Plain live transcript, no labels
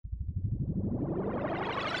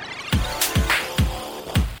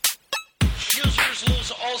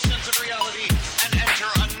reality and enter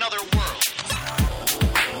another world.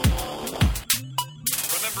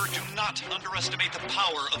 Remember, do not underestimate the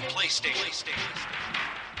power of PlayStation.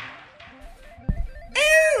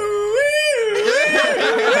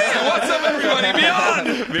 What's up, everybody?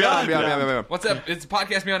 Beyond. What's up? It's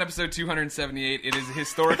Podcast Beyond episode 278. It is a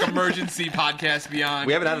historic emergency Podcast Beyond.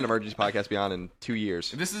 We haven't had an emergency podcast Beyond in 2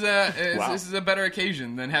 years. This is a better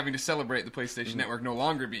occasion than having to celebrate the PlayStation Network no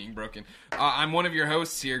longer being broken. I'm one of your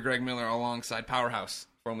hosts here, Greg Miller, alongside Powerhouse,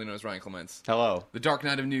 formerly known as Ryan Clements. Hello. The Dark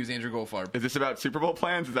Knight of News, Andrew Goldfarb. Is this about Super Bowl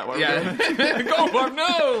plans? Is that what we're Yeah, doing? Goldfarb,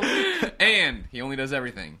 no! And he only does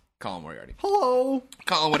everything. Colin Moriarty. Hello.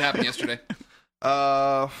 Colin, what happened yesterday?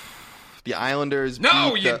 The Islanders.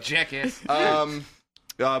 No, beat you jackass.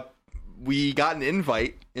 We got an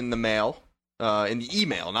invite in the mail, in the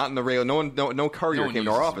email, not in the rail. No courier came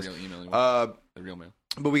to our office. The real email anymore. The real mail.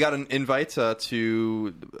 But we got an invite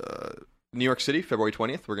to New York City, February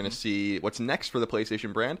 20th. We're going to see what's next for the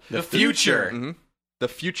PlayStation brand. The future. Mm-hmm. The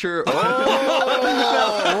future.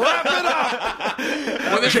 Oh, wrap it up.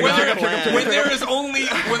 When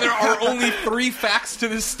there are only 3 facts to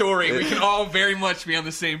this story, we can all very much be on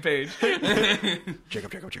the same page.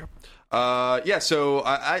 Jacob. Yeah, so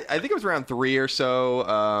I think it was around 3 or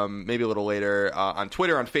so, maybe a little later, on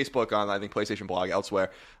Twitter, on Facebook, on, I think, PlayStation Blog, elsewhere.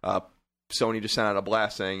 Sony just sent out a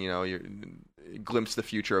blast saying, you glimpse the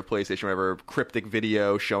future of PlayStation, whatever, cryptic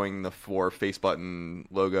video showing the 4 face button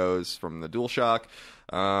logos from the DualShock.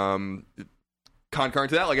 Concurrent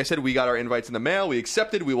to that, like I said, we got our invites in the mail. We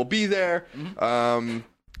accepted. We will be there. You're And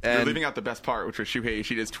leaving out the best part, which was Shuhei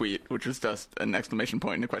Ishida's tweet, which was just an exclamation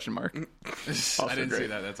point and a question mark. I didn't see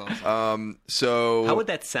that. That's awesome. so How would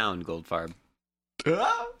that sound, Goldfarb? it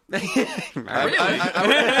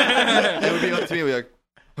would be like to me, be like,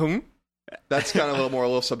 That's kind of a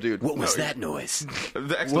little subdued. What was that noise?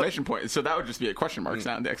 The exclamation point. So that would just be a question mark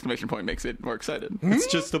sound. The exclamation point makes it more excited. It's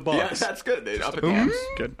just a box. Yeah, that's good. They up it down.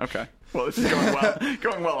 Good. Okay. Well, this is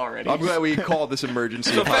going well already. I'm glad we called this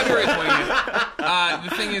emergency. So podcast. February 20th. The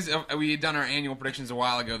thing is, we had done our annual predictions a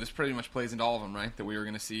while ago. This pretty much plays into all of them, right? That we were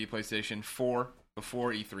going to see PlayStation 4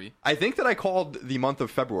 before E3. I think that I called the month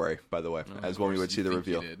of February, by the way, as when we would see the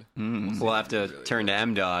reveal. We'll have to turn to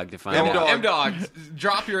M-Dog to find out. M-Dog. M-Dog,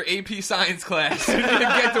 drop your AP Science class and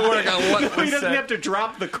get to work on what was He doesn't said. have to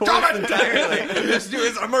drop the course Drop it entirely. Let's do it.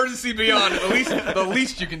 It's emergency beyond. The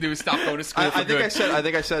least you can do is stop going to school. I think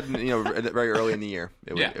I said, very early in the year,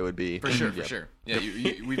 it would be for sure. Yeah,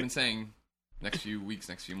 we've been saying next few weeks,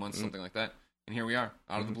 next few months, something like that, and here we are,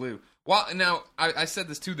 out of the blue. Well, now I said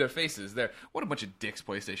this to their faces. What a bunch of dicks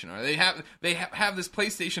PlayStation are. They have this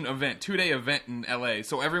PlayStation event, 2-day event in LA.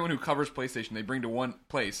 So everyone who covers PlayStation, they bring to one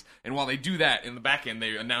place, and while they do that, in the back end,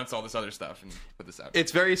 they announce all this other stuff and put this out.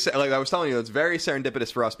 It's very, like I was telling you, it's very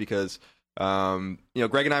serendipitous for us because, Greg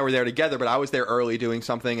and I were there together, but I was there early doing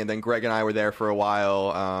something, and then Greg and I were there for a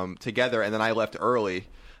while together, and then I left early.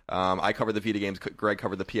 I covered the Vita games. Greg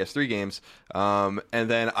covered the PS3 games. And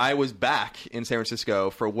then I was back in San Francisco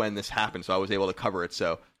for when this happened, so I was able to cover it.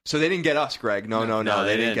 So they didn't get us, Greg. No,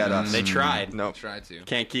 they didn't get us. They tried. No. Tried to.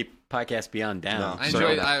 Can't keep Podcast Beyond down. No. I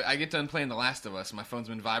enjoy it. I get done playing The Last of Us. My phone's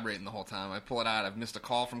been vibrating the whole time. I pull it out. I've missed a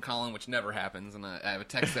call from Colin, which never happens, and I have a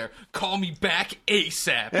text there. Call me back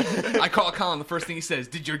ASAP. I call Colin. The first thing he says,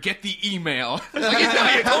 "Did you get the email?" I'm like,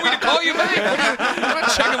 you told me to call you back. I'm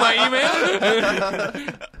not checking my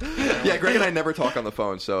email. Yeah, Greg and I never talk on the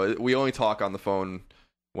phone, so we only talk on the phone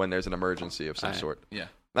when there's an emergency of some sort. Yeah.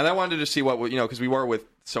 And I wanted to see what, because we were with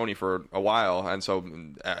Sony for a while, and so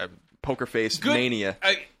Poker Face Mania.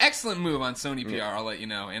 Excellent move on Sony PR, I'll let you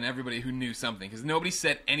know, and everybody who knew something, because nobody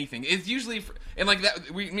said anything. It's usually, and like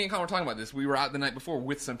that, me and Colin were talking about this. We were out the night before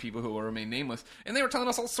with some people who will remain nameless, and they were telling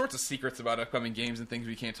us all sorts of secrets about upcoming games and things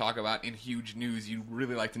we can't talk about in huge news you'd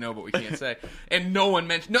really like to know, but we can't say. And no one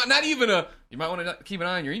mentioned, not even you might want to keep an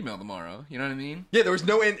eye on your email tomorrow. You know what I mean? Yeah, there was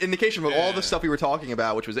no indication of all the stuff we were talking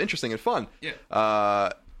about, which was interesting and fun. Yeah.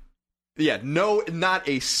 Not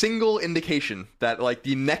a single indication that, like,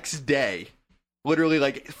 the next day, literally,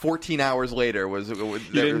 like, 14 hours later, you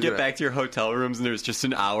didn't get back to your hotel rooms and there was just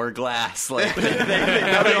an hourglass. Like, that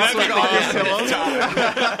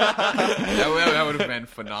would have been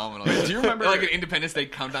phenomenal. Do you remember like an Independence Day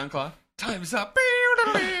countdown clock? Time's up.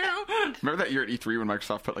 Remember that year at E3 when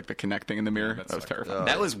Microsoft put like the Kinect thing in the mirror? That was terrifying.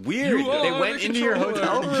 That was weird. They went into your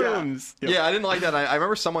hotel rooms. Yeah, I didn't like that. I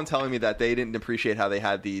remember someone telling me that they didn't appreciate how they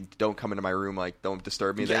had the "don't come into my room," like "don't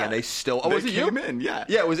disturb me" thing, and they still. They was it came you? in, yeah.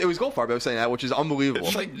 Yeah, it was Goldfarb. I was saying that, which is unbelievable.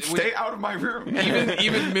 It's like, stay out of my room.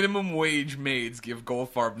 Even minimum wage maids give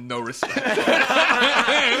Goldfarb no respect.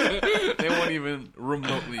 They won't even. even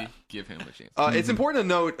remotely give him a chance. It's important to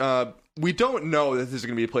note, we don't know that this is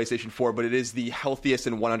going to be a PlayStation 4, but it is the healthiest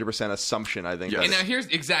and 100% assumption, I think. Yes. And now here's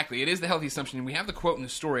exactly, it is the healthy assumption. And we have the quote in the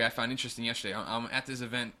story I found interesting yesterday. I'm at this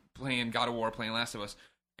event playing God of War, playing Last of Us,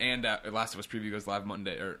 and Last of Us preview goes live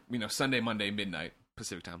Monday, or Sunday, Monday, midnight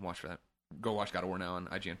Pacific time. Watch for that. Go watch God of War now on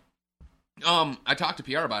IGN. I talked to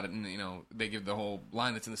PR about it, and they give the whole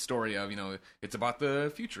line that's in the story of it's about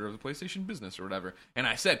the future of the PlayStation business or whatever. And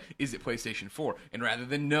I said, is it PlayStation 4? And rather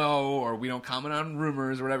than no, or we don't comment on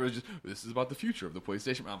rumors or whatever, it was just, this is about the future of the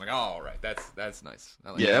PlayStation. I'm like, oh, all right, that's nice.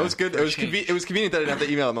 I like Yeah, that. it was good. It was convenient that I didn't have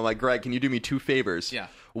to email them. I'm like, Greg, can you do me 2 favors? Yeah.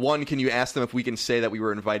 1, can you ask them if we can say that we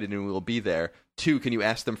were invited and we will be there? 2, can you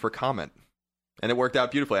ask them for comment? And it worked out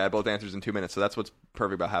beautifully. I had both answers in 2 minutes, so that's what's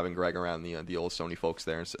perfect about having Greg around the old Sony folks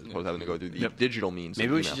there, as opposed to having to go through the digital means.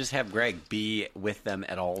 Maybe we should just have Greg be with them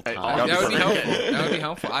at all times. That would be helpful. That would be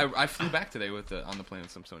helpful. I flew back today on the plane with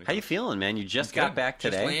some Sony. How you feeling, man? You just got back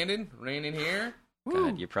today. Just landed here.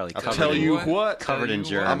 God, you're probably I'll covered, tell you what. covered in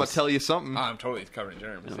germs. I'm going to tell you something. I'm totally covered in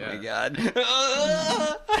germs. Oh yeah. my God.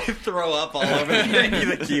 I throw up all over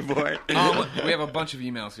the keyboard. We have a bunch of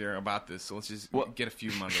emails here about this, so let's just get a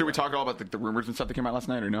few months. Should we talk all about the rumors and stuff that came out last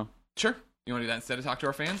night, or no? Sure. You want to do that instead of talk to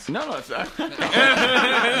our fans? No, that's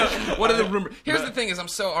What are the rumors? Here's the thing: is I'm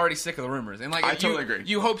so already sick of the rumors, and I totally agree.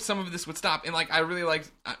 You hope some of this would stop, and I really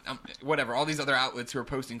whatever. All these other outlets who are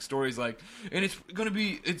posting stories and it's gonna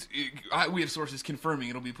be we have sources confirming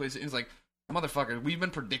it'll be placed. It's like, motherfucker, we've been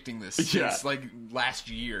predicting this since last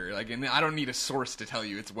year. And I don't need a source to tell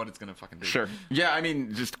you what it's gonna fucking be. Sure. Yeah, I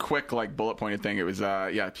mean, just quick bullet pointed thing. It was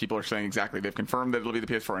people are saying exactly. They've confirmed that it'll be the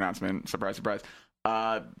PS4 announcement. Surprise, surprise.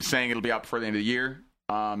 Saying it'll be out before the end of the year.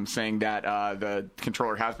 Saying that the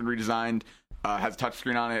controller has been redesigned. Has a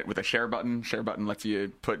touchscreen on it with a share button. Share button lets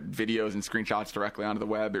you put videos and screenshots directly onto the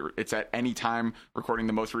web. It's at any time recording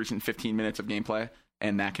the most recent 15 minutes of gameplay,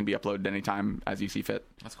 and that can be uploaded anytime as you see fit.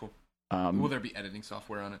 That's cool. Will there be editing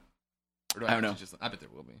software on it? Or do I don't know. I bet there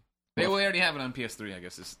will be. They will already have it on PS3, I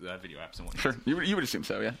guess, this video apps and whatnot. Sure, you would assume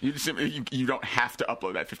so, yeah. You'd assume you don't have to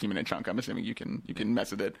upload that 15-minute chunk. I'm assuming you can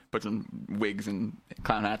mess with it, put some wigs and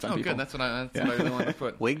clown hats on people. Good. That's what I really wanted to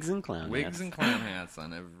put. Wigs and clown Wigs and clown hats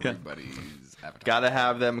on everybody's avatar. Gotta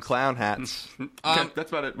have them clown hats. Okay, that's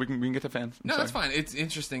about it. We can get to fans. No, that's fine. It's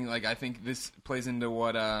interesting. I think this plays into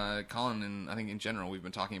what Colin and I think in general we've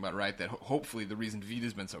been talking about, right? That hopefully the reason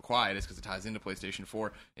Vita's been so quiet is because it ties into PlayStation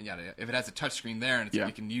 4. And if it has a touchscreen there and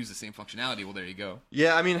it can use the same functionality, well, there you go.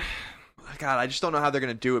 Yeah, I mean, God, I just don't know how they're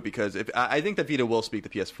going to do it because I think that Vita will speak the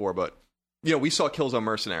PS4, but we saw Killzone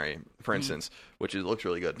Mercenary, for instance, which looks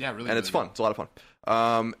really good. Yeah, really, and it's fun. It's a lot of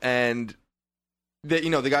fun. And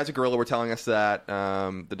the guys at Guerrilla were telling us that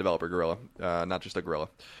the developer Guerrilla, not just a gorilla.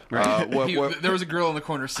 Right. There was a girl in the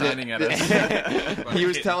corner signing at us. He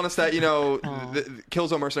was telling us that the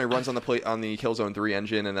Killzone Mercenary runs on the Killzone 3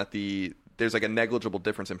 engine, and that there's a negligible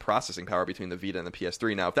difference in processing power between the Vita and the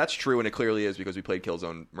PS3. Now, if that's true, and it clearly is because we played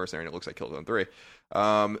Killzone Mercenary and it looks like Killzone 3,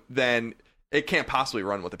 then it can't possibly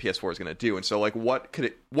run what the PS4 is going to do. And so, what could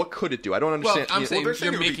it do? I don't understand. Well, I'm saying they're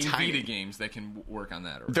saying you're it would be making tiny. Vita games that can work on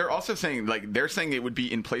that. They're also saying they're saying it would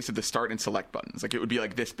be in place of the start and select buttons. It would be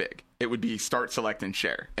this big. It would be start, select, and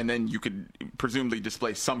share, and then you could presumably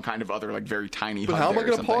display some kind of other very tiny. But HUD how am I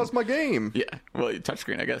going to pause my game? Yeah, well,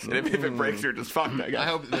 touchscreen, I guess. And if it breaks, you're just fucked. I guess. I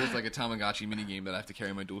hope there's a Tamagotchi minigame that I have to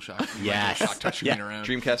carry my DualShock. Yes. My DualShock touchscreen around.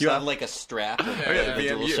 Dreamcast You style? have a strap. the The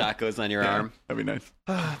VMU. DualShock goes on your arm. That'd be nice.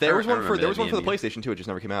 There was one I for the remember that PlayStation too. It just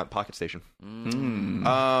never came out. Pocket Station.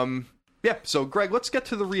 Yeah. So, Greg, let's get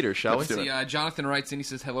to the readers, shall we? See, Jonathan writes in. He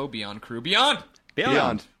says, "Hello, Beyond Crew. Beyond."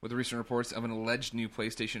 Beyond. With the recent reports of an alleged new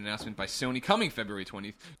PlayStation announcement by Sony coming February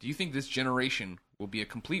 20th, do you think this generation will be a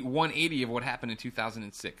complete 180 of what happened in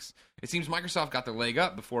 2006? It seems Microsoft got the leg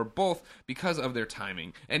up before both because of their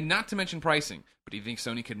timing, and not to mention pricing. But do you think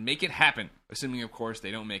Sony could make it happen, assuming, of course,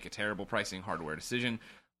 they don't make a terrible pricing hardware decision,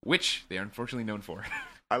 which they are unfortunately known for?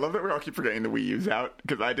 I love that we all keep forgetting the Wii U's out,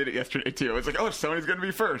 because I did it yesterday too. It's Sony's going to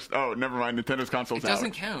be first. Oh, never mind, Nintendo's console's It out.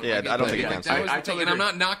 doesn't count. Yeah, I don't think it counts. That was the I thing. totally And I'm agree.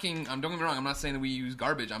 not knocking. Don't get me wrong. I'm not saying the Wii U is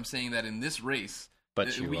garbage. I'm saying that in this race, But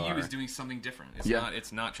the you Wii U are. is doing something different. It's Yeah. not.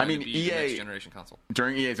 It's not trying I mean, to be the EA next generation console.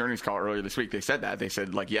 During EA's earnings call earlier this week, they said that. They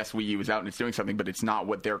said, yes, Wii U is out and it's doing something, but it's not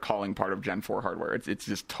what they're calling part of Gen 4 hardware. It's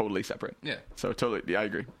just totally separate. Yeah. So totally, I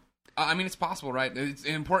agree. I mean, it's possible, right? It's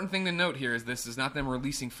an important thing to note here is this is not them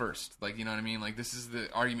releasing first. You know what I mean? This is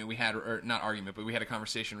the argument we had, or not argument, but we had a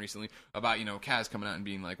conversation recently about, Kaz coming out and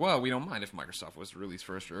being like, well, we don't mind if Microsoft was to release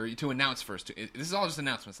first or to announce first. This is all just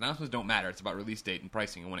announcements. Announcements don't matter. It's about release date and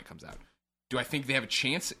pricing and when it comes out. Do I think they have a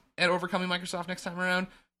chance at overcoming Microsoft next time around?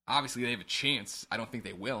 Obviously, they have a chance. I don't think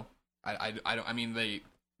they will. I don't. I mean,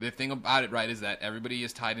 the thing about it, right, is that everybody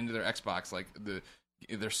is tied into their Xbox. Like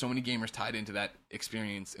there's so many gamers tied into that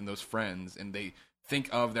experience and those friends, and they think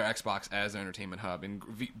of their Xbox as their entertainment hub. And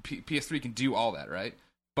PS3 can do all that, right?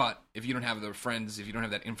 But if you don't have the friends, if you don't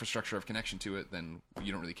have that infrastructure of connection to it, then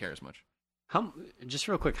you don't really care as much. Just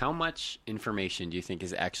real quick, how much information do you think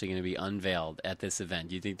is actually going to be unveiled at this event?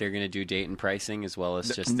 Do you think they're going to do date and pricing as well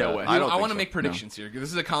as just... No way. I want to make predictions here.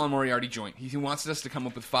 This is a Colin Moriarty joint. He wants us to come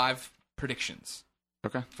up with 5 predictions.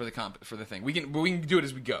 Okay. For the thing. We can do it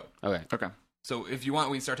as we go. Okay. So if you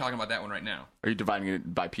want, we can start talking about that one right now. Are you dividing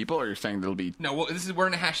it by people, or you're saying there'll be... No, we're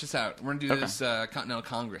going to hash this out. We're going to do this Continental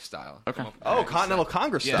Congress style. Okay. Oh, Continental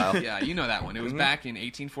Congress style. Yeah, you know that one. It was back in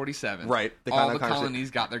 1847. Right. All the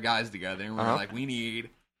colonies got their guys together, and we were like, we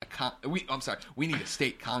need we need a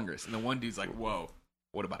state Congress. And the one dude's like, whoa,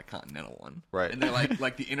 what about a continental one? Right. And they're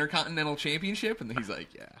like the Intercontinental Championship? And he's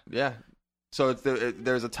like, yeah. Yeah. So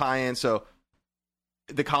there's a tie-in, so...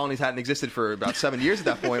 The colonies hadn't existed for about 7 years at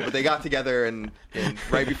that point, but they got together and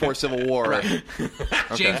right before Civil War. Right.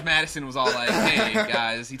 James Madison was all like, hey,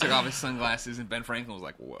 guys. He took off his sunglasses, and Ben Franklin was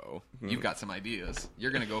like, whoa, you've got some ideas.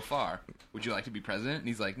 You're going to go far. Would you like to be president? And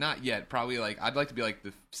he's like, not yet. Probably like, I'd like to be like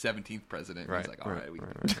the 17th president. And he's like, all right.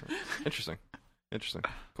 Interesting.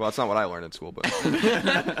 Well, that's not what I learned in school,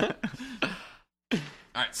 but...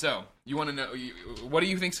 All right, so you want to know what do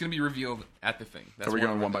you think is going to be revealed at the thing? Are we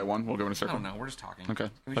going one by one? We'll go in a I circle. don't know. We're just talking. Okay.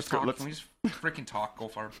 Can we just talk? Can we just freaking talk? Go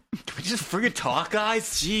far. Can we just friggin' talk,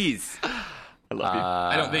 guys? Jeez. I love you.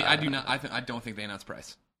 I don't think they announced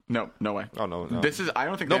price. No way. Oh, no. I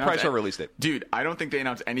don't think no they price or release date. Dude, I don't think they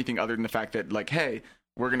announced anything other than the fact that, like, hey,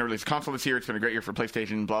 we're going to release a console this year. It's been a great year for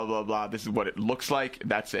PlayStation, blah, blah, blah. This is what it looks like.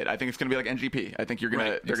 That's it. I think it's going to be like NGP. I think they're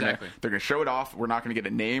going to show it off. We're not going to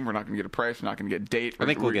get a name. We're not going to get a price. We're not going to get a date. I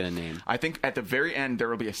think we'll get a name. I think at the very end, there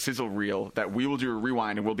will be a sizzle reel that we will do a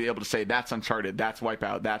rewind, and we'll be able to say, that's Uncharted, that's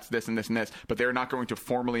Wipeout, that's this and this and this. But they're not going to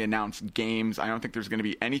formally announce games. I don't think there's going to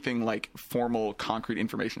be anything like formal, concrete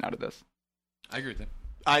information out of this. I agree with that.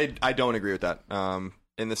 I don't agree with that.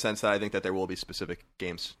 In the sense that I think that there will be specific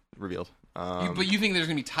games revealed. But you think there's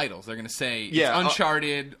going to be titles? They're going to say it's Yeah,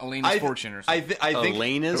 Uncharted, Elena's Fortune, or something. I think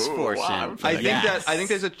Elena's Fortune. Wow.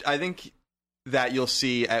 I think that you'll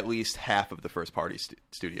see at least half of the first party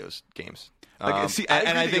studios games. I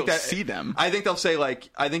think you'll see them. I think they'll say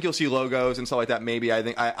I think you'll see logos and stuff like that. Maybe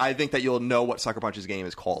I think that you'll know what Sucker Punch's game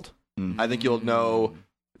is called. I think you'll know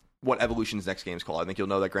what Evolution's next game is called. I think you'll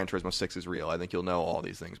know that Gran Turismo 6 is real. I think you'll know all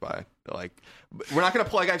these things by we're not going to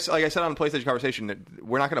play. Like I said on the PlayStation conversation,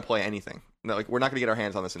 we're not going to play anything. No, we're not going to get our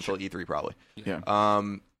hands on this until E3 probably. Yeah.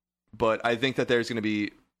 But I think that there's going to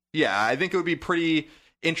be. Yeah, I think it would be pretty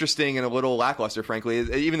interesting and a little lackluster, frankly,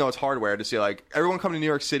 even though it's hardware, to see everyone come to New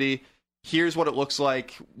York City. Here's what it looks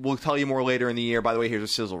like. We'll tell you more later in the year. By the way, here's a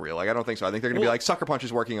sizzle reel. I don't think so. I think they're going to be Sucker Punch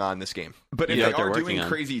is working on this game. But if they are doing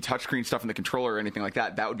crazy touchscreen stuff in the controller or anything like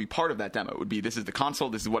that, that would be part of that demo. It would be, this is the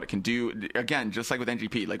console, this is what it can do. Again, just like with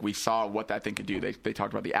NGP, we saw what that thing could do. They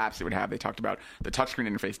talked about the apps it would have. They talked about the touchscreen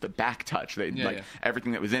interface, the back touch,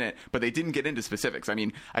 everything that was in it. But they didn't get into specifics. I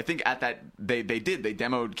mean, I think at that, they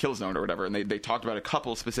demoed Killzone or whatever, and they talked about a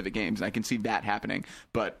couple specific games, and I can see that happening.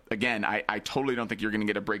 But again, I totally don't think you're going to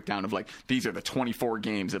get a breakdown of these are the 24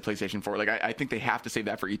 games at PlayStation 4. I think they have to save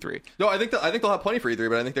that for E3. No, I think they'll have plenty for E3,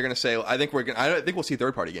 but I think they're going to say I think we'll see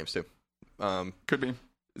third party games too. Could be.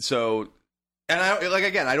 So, and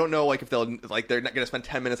I don't know if they'll they're not going to spend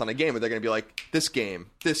 10 minutes on a game, but they're going to be this game,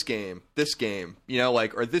 or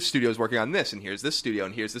this studio's working on this, and here's this studio,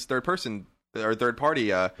 and here's this third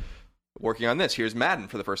party working on this. Here's Madden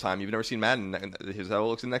for the first time. You've never seen Madden, and here's how it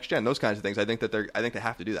looks in next gen. Those kinds of things. I think they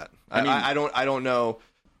have to do that. I don't know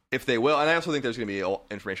if they will, and I also think there's going to be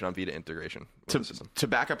information on Vita integration with the system. To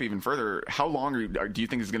back up even further, how long do you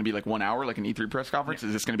think it's going to be 1 hour, like an E3 press conference? Yeah.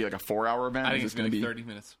 Is this going to be a 4-hour event? I think it's going to be 30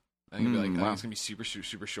 minutes. I think it's going to be super,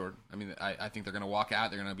 super short. I mean, I think they're going to walk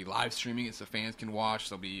out. They're going to be live streaming it so fans can watch.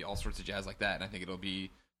 There'll be all sorts of jazz like that, and I think it'll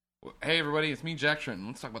be, hey, everybody, it's me, Jack Trenton.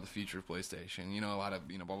 Let's talk about the future of PlayStation. A lot of,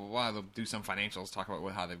 blah, blah, blah. They'll do some financials, talk about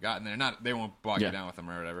how they've gotten there. They won't bog you down with them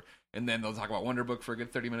or whatever. And then they'll talk about Wonder Book for a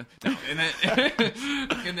good 30 minutes. No, and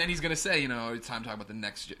then he's going to say, it's time to talk about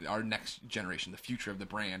our next generation, the future of the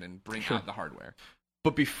brand, and bring out the hardware.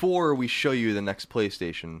 But before we show you the next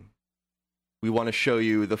PlayStation, we want to show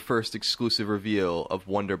you the first exclusive reveal of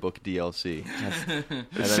Wonder Book DLC.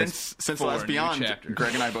 Since Last Beyond,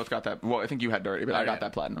 Greg and I both got that. Well, I think you had already, but I got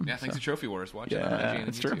that platinum. Yeah, thanks to Trophy Wars. Watch it on IGN and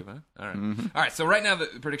that's YouTube. true. Huh? All right. Mm-hmm. All right, so right now the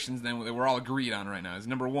predictions then that we're all agreed on right now is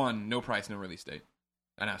number 1, no price, no release date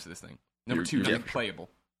announced to this thing. Number 2, nothing playable.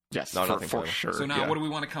 Yes, nothing for sure. So now what do we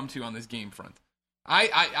want to come to on this game front?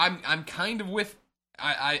 I'm kind of with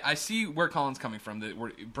I see where Colin's coming from.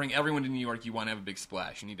 That bring everyone to New York. You want to have a big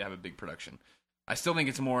splash. You need to have a big production. I still think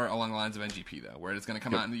it's more along the lines of NGP though, where it's going to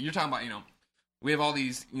come out. And you're talking about, we have all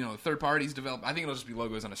these, third parties develop. I think it'll just be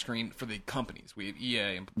logos on a screen for the companies. We have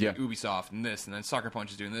EA and Ubisoft and this, and then Sucker Punch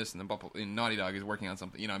is doing this, and then Naughty Dog is working on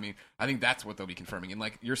something. I think that's what they'll be confirming. And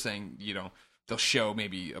like you're saying, they'll show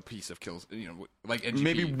maybe a piece of Kills, like NGP.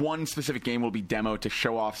 Maybe one specific game will be demoed to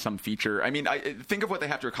show off some feature. I mean, think of what they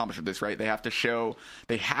have to accomplish with this, right? They have to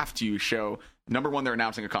show, number one, they're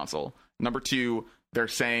announcing a console. Number two, they're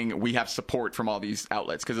saying we have support from all these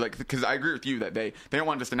outlets. Because I agree with you that they don't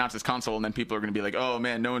want to just announce this console and then people are going to be like, oh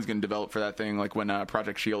man, no one's going to develop for that thing, like when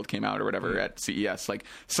Project Shield came out or whatever at CES. Like,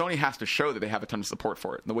 Sony has to show that they have a ton of support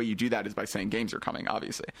for it. And the way you do that is by saying games are coming,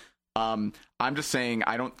 obviously. I'm just saying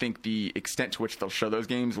I don't think the extent to which they'll show those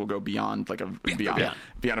games will go beyond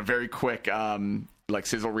beyond a very quick like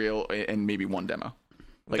sizzle reel and maybe one demo.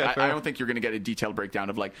 Like I don't think you're going to get a detailed breakdown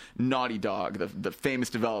of like Naughty Dog, the famous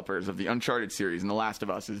developers of the Uncharted series and The Last of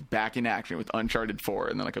Us is back in action with Uncharted 4,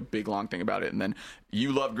 and then like a big long thing about it, and then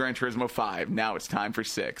you love Gran Turismo 5, now it's time for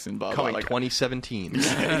 6, and blah blah. Coming like 2017.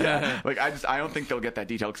 Like I don't think they'll get that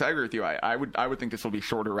detail because I agree with you. I would think this will be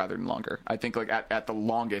shorter rather than longer. I think like at the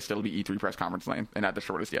longest it'll be E3 press conference length, and at the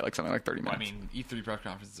shortest, like something like 30 minutes. I mean, E3 press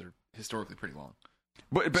conferences are historically pretty long.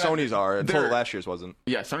 But Sony's are until last year's wasn't.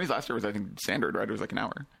 Yeah, Sony's last year was I think standard, right? It was like an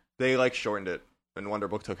hour. They like shortened it, and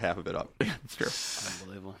Wonderbook took half of it up. Yeah, that's true.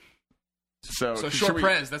 Unbelievable. So short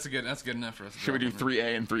prez, that's good enough for us. Should we do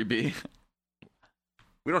 3A and 3B?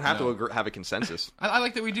 We don't have to have a consensus. I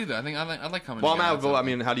like that we do that. I like coming. Well, I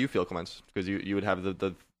mean, how do you feel, Clements? Because you would have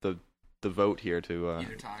the vote here to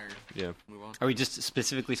either tired. Yeah. Move on. Are we just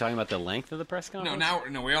specifically talking about the length of the press conference?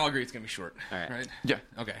 No, we all agree it's gonna be short. All right. Yeah.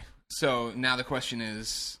 Okay. So now the question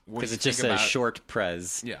is, because it just says short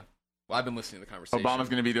prez. Yeah. Well, I've been listening to the conversation. Obama's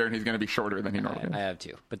going to be there, and he's going to be shorter than he normally is. I have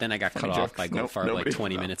too. But then I got cut off by Goldfarb like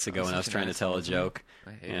 20 minutes ago when I was trying to tell a joke.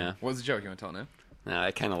 Yeah. What was the joke? You want to tell it now? No,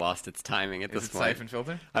 I kind of lost its timing at this point. Siphon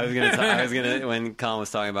filter? I was gonna when Colin was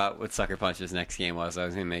talking about what Sucker Punch's next game was, I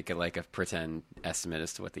was gonna make it like a pretend estimate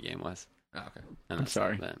as to what the game was. Oh, okay. I'm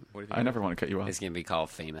sorry. I never want to cut you off. It's gonna be called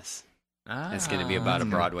Famous. Ah, it's going to be about a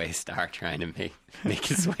Broadway star trying to make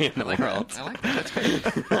his way in the world. I like that. That's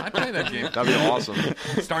great. I'd play that game. That'd be awesome.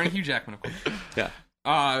 Starring Hugh Jackman, of course. Yeah.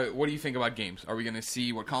 What do you think about games? Are we going to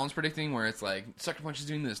see what Colin's predicting, where it's like Sucker Punch is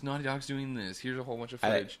doing this, Naughty Dog's doing this? Here's a whole bunch of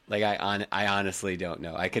footage. I honestly don't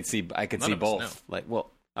know. I could see both. Know. Like,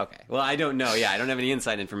 well, okay. Well, I don't know. Yeah, I don't have any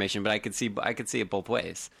inside information, but I could see it both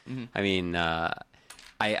ways. Mm-hmm. I mean.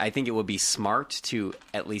 I think it would be smart to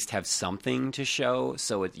at least have something to show,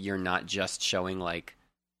 so you're not just showing like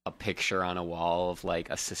a picture on a wall of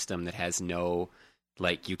like a system that has no,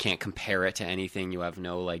 like, you can't compare it to anything. You have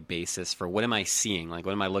no like basis for what am I seeing? Like,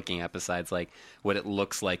 what am I looking at besides like what it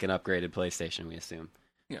looks like an upgraded PlayStation? We assume.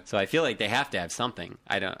 Yeah. So I feel like they have to have something.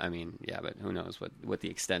 But who knows what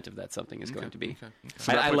the extent of that something is going to be. Okay.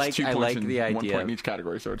 So I like the idea. 1 point in each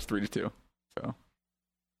category, so it's 3-2. So.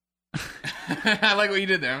 I like what you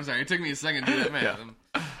did there. I'm sorry. It took me a second to do that, man. Yeah. I'm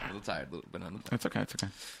a little tired, but on the It's okay. It's okay.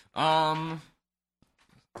 I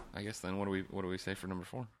guess then what do we say for number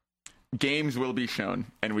 4? Games will be shown,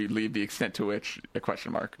 and we leave the extent to which a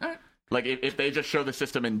question mark. All right. Like if they just show the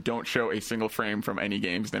system and don't show a single frame from any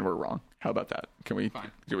games, then we're wrong. How about that? Do we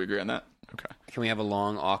agree on that? Okay. Can we have a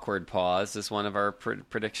long awkward pause as one of our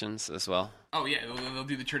predictions as well? Oh yeah, they'll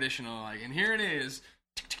do the traditional like, and here it is.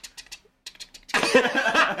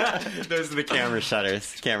 Those are the camera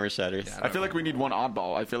shutters. Yeah, I feel like we need one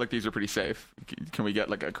oddball. I feel like these are pretty safe. Can we get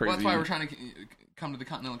like a crazy? Well, that's why we're trying to come to the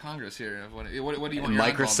Continental Congress here. What do you want?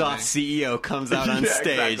 Microsoft CEO comes out on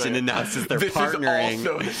stage and announces they're partnering.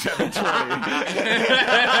 This is also the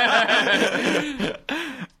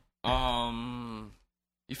 720.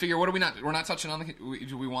 You figure we're not touching on the.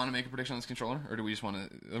 Do we want to make a prediction on this controller, or do we just want to?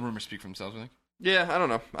 The rumors speak for themselves. I think. Yeah, I don't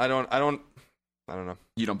know. I don't know.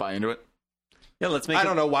 You don't buy into it. Yeah, let's make. I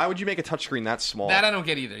don't know. Why would you make a touchcupscreen that small? That I don't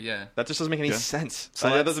get either. Yeah, that just doesn't make any sense. So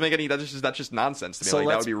that doesn't make any. That's just nonsense to me. So like,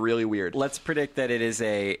 that would be really weird. Let's predict that it is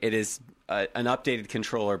an updated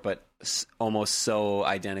controller, but almost so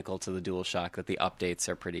identical to the DualShock that the updates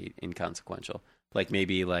are pretty inconsequential. Like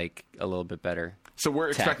maybe like a little bit better. So we're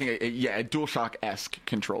expecting a DualShock-esque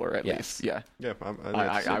controller at least. Yeah. Yeah.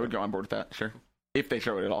 I would go on board with that. Sure. If they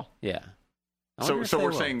show it at all. Yeah. So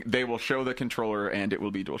we're saying they will show the controller and it will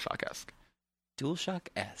be DualShock-esque.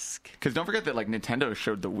 DualShock-esque. Because don't forget that like Nintendo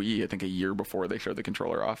showed the Wii, I think, a year before they showed the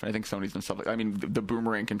controller off, and I think Sony's done stuff like. I mean, the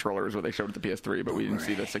Boomerang controller is what they showed at the PS3, but we didn't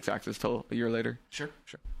see the 6-axis till a year later. Sure.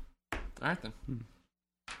 All right then.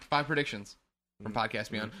 5 predictions from Podcast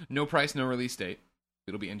Beyond. No price, no release date.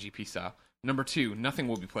 It'll be NGP style. Number 2, nothing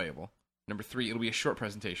will be playable. Number 3, it'll be a short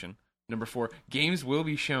presentation. Number 4, games will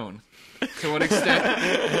be shown. To what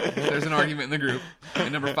extent? There's an argument in the group.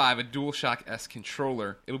 And number 5, a DualShock-S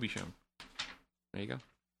controller. It'll be shown. There you go.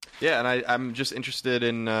 Yeah, and I'm just interested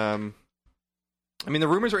in. I mean, the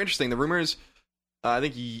rumors are interesting. The rumors, I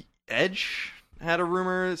think Edge had a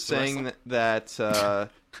rumor saying that.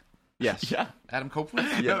 Yes. Yeah. Adam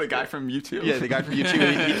Copeland? Yeah, the guy from YouTube. Yeah, the guy from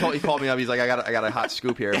YouTube. He called me up. He's like, I got a hot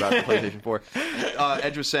scoop here about the PlayStation 4.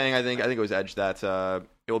 Edge was saying, I think it was Edge, that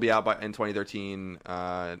it will be out in 2013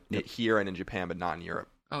 here and in Japan, but not in Europe.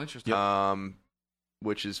 Oh, interesting.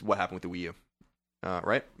 Which is what happened with the Wii U.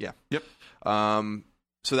 Right? Yeah. Yep.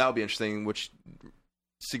 So that would be interesting, which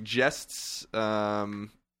suggests they want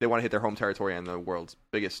to hit their home territory and the world's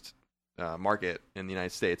biggest market in the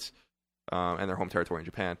United States, and their home territory in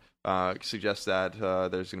Japan. Suggests that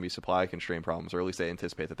there's going to be supply constraint problems, or at least they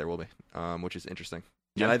anticipate that there will be, which is interesting.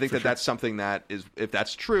 Yeah, and I think for that that's something that is, if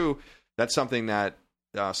that's true, that's something that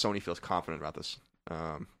Sony feels confident about this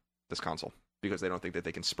console, because they don't think that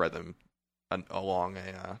they can spread them along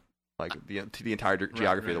the entire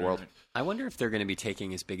geography of the world. Right. I wonder if they're going to be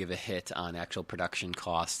taking as big of a hit on actual production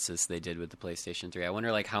costs as they did with the PlayStation 3. I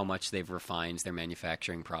wonder how much they've refined their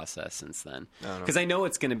manufacturing process since then. Because I know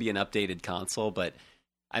it's going to be an updated console, but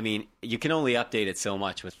I mean, you can only update it so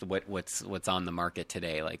much with what's on the market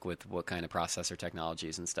today, like with what kind of processor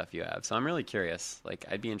technologies and stuff you have. So I'm really curious. Like,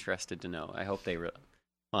 I'd be interested to know. I hope they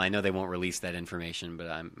well, I know they won't release that information, but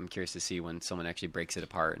I'm curious to see when someone actually breaks it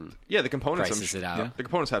apart and the components prices it out. Yeah. The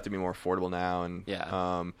components have to be more affordable now, and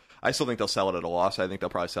I still think they'll sell it at a loss. I think they'll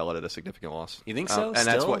probably sell it at a significant loss. You think so? And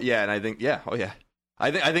that's what. Yeah, and I think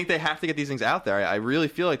I think they have to get these things out there. I really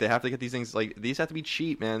feel like they have to get these things. Like, these have to be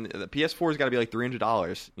cheap, man. The PS4's got to be like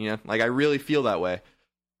 $300. You know, like, I really feel that way.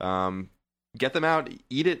 Get them out,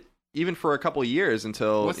 eat it, even for a couple of years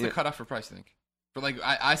until. What's the cutoff for price, I think? For like,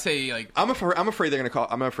 I say like. I'm afraid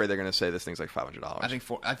they're gonna say this thing's like $500. I think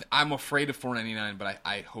I'm afraid of $499, but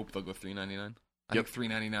I hope they'll go $399. I think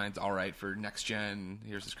 $399 is all right for next gen.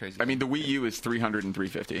 Here's this crazy. I mean, the Wii U is $300 and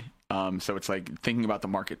 $350. So it's like thinking about the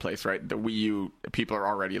marketplace, right? The Wii U, people are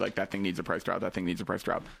already like, that thing needs a price drop. That thing needs a price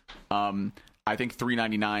drop. I think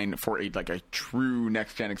 $399 for a true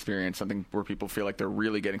next gen experience, something where people feel like they're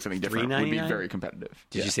really getting something different, would be very competitive.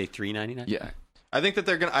 Did you say $399? Yeah. I think that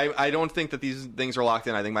they're gonna. I don't think that these things are locked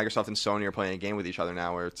in. I think Microsoft and Sony are playing a game with each other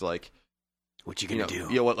now, where it's like, what you gonna do?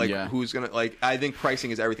 You know what? Like, who's gonna like? I think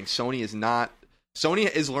pricing is everything. Sony is not.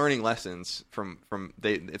 Sony is learning lessons from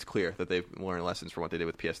they. It's clear that they've learned lessons from what they did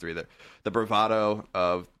with PS3. The bravado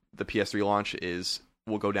of the PS3 launch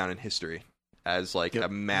will go down in history as like a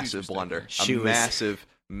massive blunder,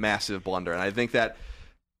 massive blunder. And I think that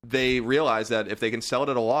they realize that if they can sell it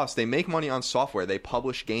at a loss, they make money on software. They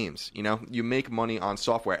publish games. You know, you make money on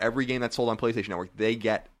software. Every game that's sold on PlayStation Network, they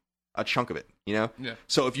get a chunk of it. You know,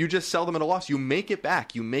 So if you just sell them at a loss, you make it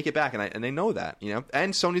back. And they know that. You know,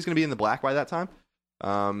 and Sony's going to be in the black by that time.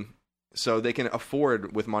 So they can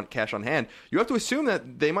afford with cash on hand. You have to assume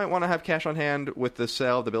that they might want to have cash on hand with the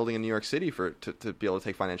sale of the building in New York City to be able to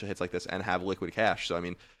take financial hits like this and have liquid cash. So I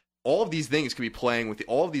mean, all of these things could be playing with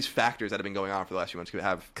all of these factors that have been going on for the last few months could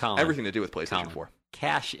have everything to do with PlayStation 4.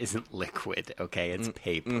 Cash isn't liquid, okay? It's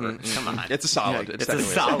paper. Come on. It's a solid. It's a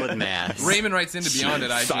solid mass. Raymond writes into Beyond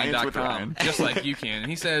at IGN.com, just like you can. And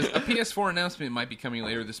he says, a PS4 announcement might be coming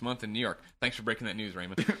later this month in New York. Thanks for breaking that news,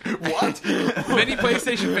 Raymond. What? Many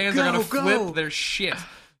PlayStation fans are going to flip their shit.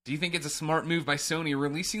 Do you think it's a smart move by Sony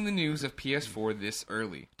releasing the news of PS4 this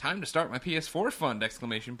early? Time to start my PS4 fund! !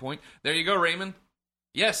 There you go, Raymond.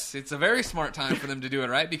 Yes, it's a very smart time for them to do it,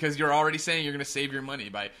 right? Because you're already saying you're going to save your money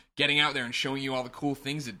by getting out there and showing you all the cool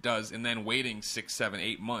things it does, and then waiting 6, 7,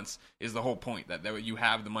 8 months is the whole point. That you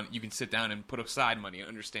have the money, you can sit down and put aside money and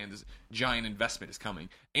understand this giant investment is coming,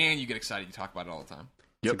 and you get excited. You talk about it all the time.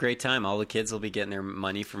 It's a great time. All the kids will be getting their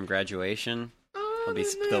money from graduation.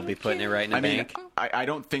 They'll be putting it right in the bank. I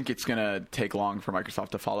don't think it's going to take long for Microsoft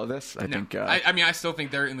to follow this. I think. I still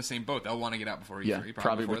think they're in the same boat. They'll want to get out before E3.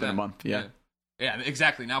 Probably within a month. Yeah,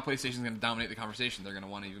 exactly. Now PlayStation's going to dominate the conversation. They're going to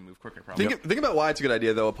want to even move quicker, probably. Think about why it's a good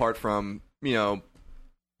idea, though, apart from, you know,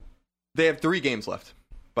 they have 3 games left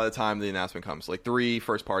by the time the announcement comes. Like 3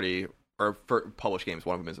 first-party or published games.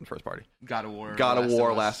 One of them isn't first-party. God of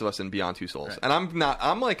War, Last of Us, and Beyond Two Souls. Right. And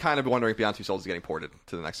I'm like kind of wondering if Beyond Two Souls is getting ported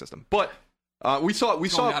to the next system. But we saw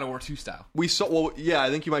God of War 2 style. I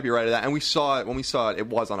think you might be right at that. And we saw it. It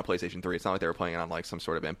was on a PlayStation 3. It's not like they were playing it on like some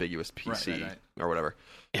sort of ambiguous PC or whatever.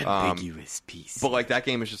 Ambiguous PC. But like that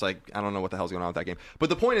game is just like, I don't know what the hell's going on with that game. But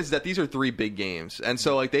the point is that these are 3 big games, and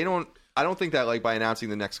so like they don't. I don't think that like by announcing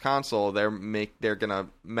the next console, they're gonna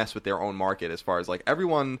mess with their own market as far as like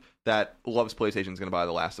everyone that loves PlayStation is gonna buy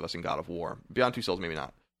The Last of Us and God of War. Beyond Two Souls, maybe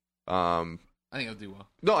not. I think it'll do well.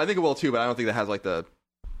 No, I think it will too, but I don't think that has like the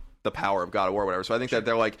power of God of War or whatever. So I think that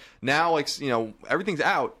they're like now, like everything's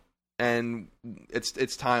out. And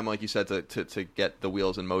it's time, like you said, to get the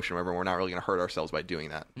wheels in motion. Remember, we're not really going to hurt ourselves by doing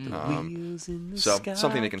that. So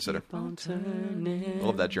something to consider. I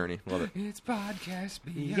love that journey. Love it. It's podcast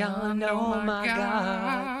beyond. Oh my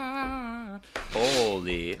god.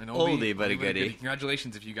 Oldie but a goodie.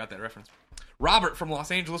 Congratulations if you got that reference. Robert from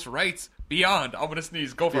Los Angeles writes, Beyond. I'm going to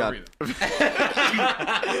sneeze. Go for it.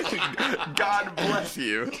 God bless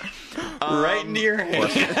you. Right in your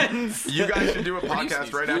hands. You guys should do a podcast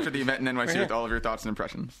sneeze? right after the event in NYC with all of your thoughts and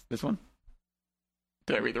impressions. This one?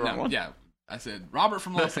 Did I read the wrong one? Yeah. I said Robert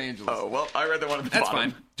from Los Angeles. Oh, well, I read the one at the That's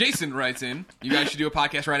bottom. fine. Jason writes in, you guys should do a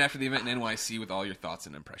podcast right after the event in NYC with all your thoughts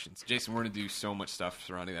and impressions. Jason, we're going to do so much stuff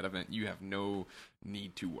surrounding that event. You have no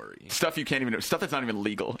need to worry. Stuff you can't even know. Stuff that's not even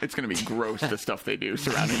legal. It's going to be gross, the stuff they do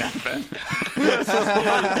surrounding that event.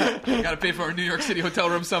 Got to pay for our New York City hotel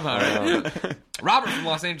room somehow, right? Robert from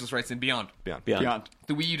Los Angeles writes in, Beyond. Beyond.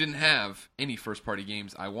 The Wii U didn't have any first-party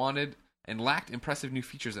games I wanted and lacked impressive new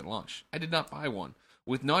features at launch. I did not buy one.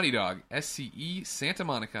 With Naughty Dog, SCE, Santa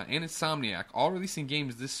Monica, and Insomniac all releasing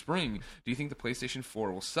games this spring, do you think the PlayStation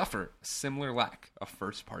 4 will suffer a similar lack of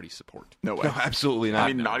first-party support? No way. No, absolutely not. I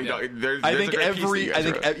mean, Naughty Dog. There's I a think great piece that you guys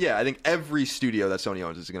wrote. I think every studio that Sony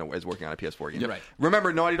owns is working on a PS4 game. Yeah, right.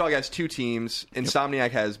 Remember, Naughty Dog has 2 teams. Insomniac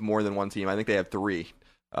has more than one team. I think they have 3.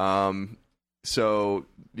 So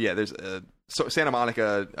yeah, there's so Santa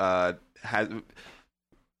Monica has.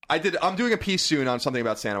 I'm doing a piece soon on something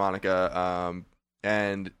about Santa Monica.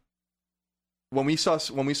 And when we saw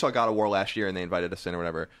God of War last year and they invited us in or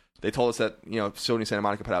whatever, they told us that Sony Santa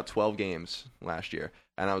Monica put out 12 games last year,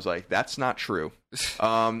 and I was like, that's not true.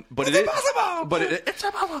 But it is impossible.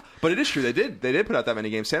 But it is true. They did put out that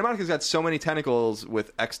many games. Santa Monica's got so many tentacles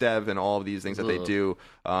with XDev and all of these things that they do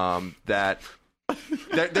that.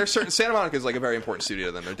 There's certain Santa Monica is like a very important studio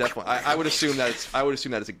to them. They're definitely. I would assume that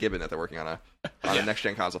it's a given that they're working on a next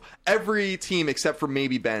gen console. Every team except for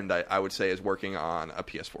maybe Bend, I would say, is working on a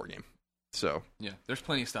PS4 game. So yeah, there's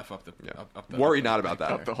plenty of stuff up the. Worry not about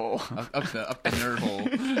that. Up the hole. Up the nerd hole.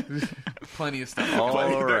 Plenty of stuff.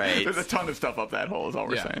 All right. There's a ton of stuff up that hole. Is all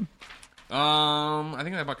we're saying. I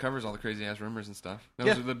think that about covers all the crazy ass rumors and stuff.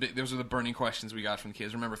 Those are the burning questions we got from the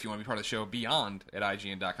kids. Remember, if you want to be part of the show, Beyond at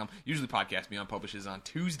IGN.com. Usually, Podcast Beyond publishes on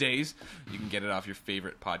Tuesdays. You can get it off your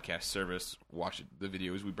favorite podcast service. Watch the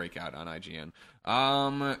videos we break out on IGN.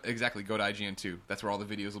 Exactly. Go to IGN too. That's where all the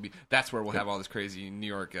videos will be. That's where we'll have all this crazy New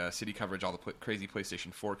York City coverage, all the crazy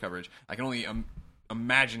PlayStation 4 coverage. I can only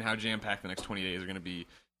imagine how jam packed the next 20 days are going to be,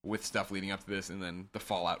 with stuff leading up to this and then the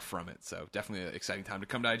fallout from it. So definitely an exciting time to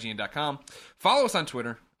come to IGN.com. Follow us on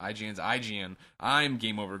Twitter. IGN's IGN. I'm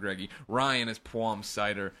Game Over Greggy. Ryan is Pwam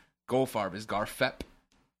Cider. Golfarb is Garfep.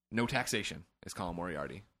 No Taxation is Colin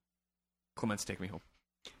Moriarty. Clements, take me home.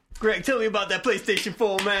 Greg, tell me about that PlayStation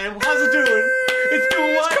 4, man. How's it doing? It's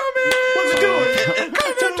doing what? What's it doing?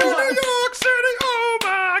 Coming to New York City. Oh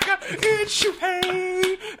my God. It's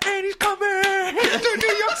Shuhei. And he's coming to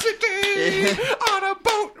New York City on a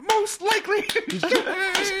boat, most likely.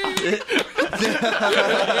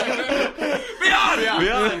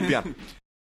 Beyond! Beyond.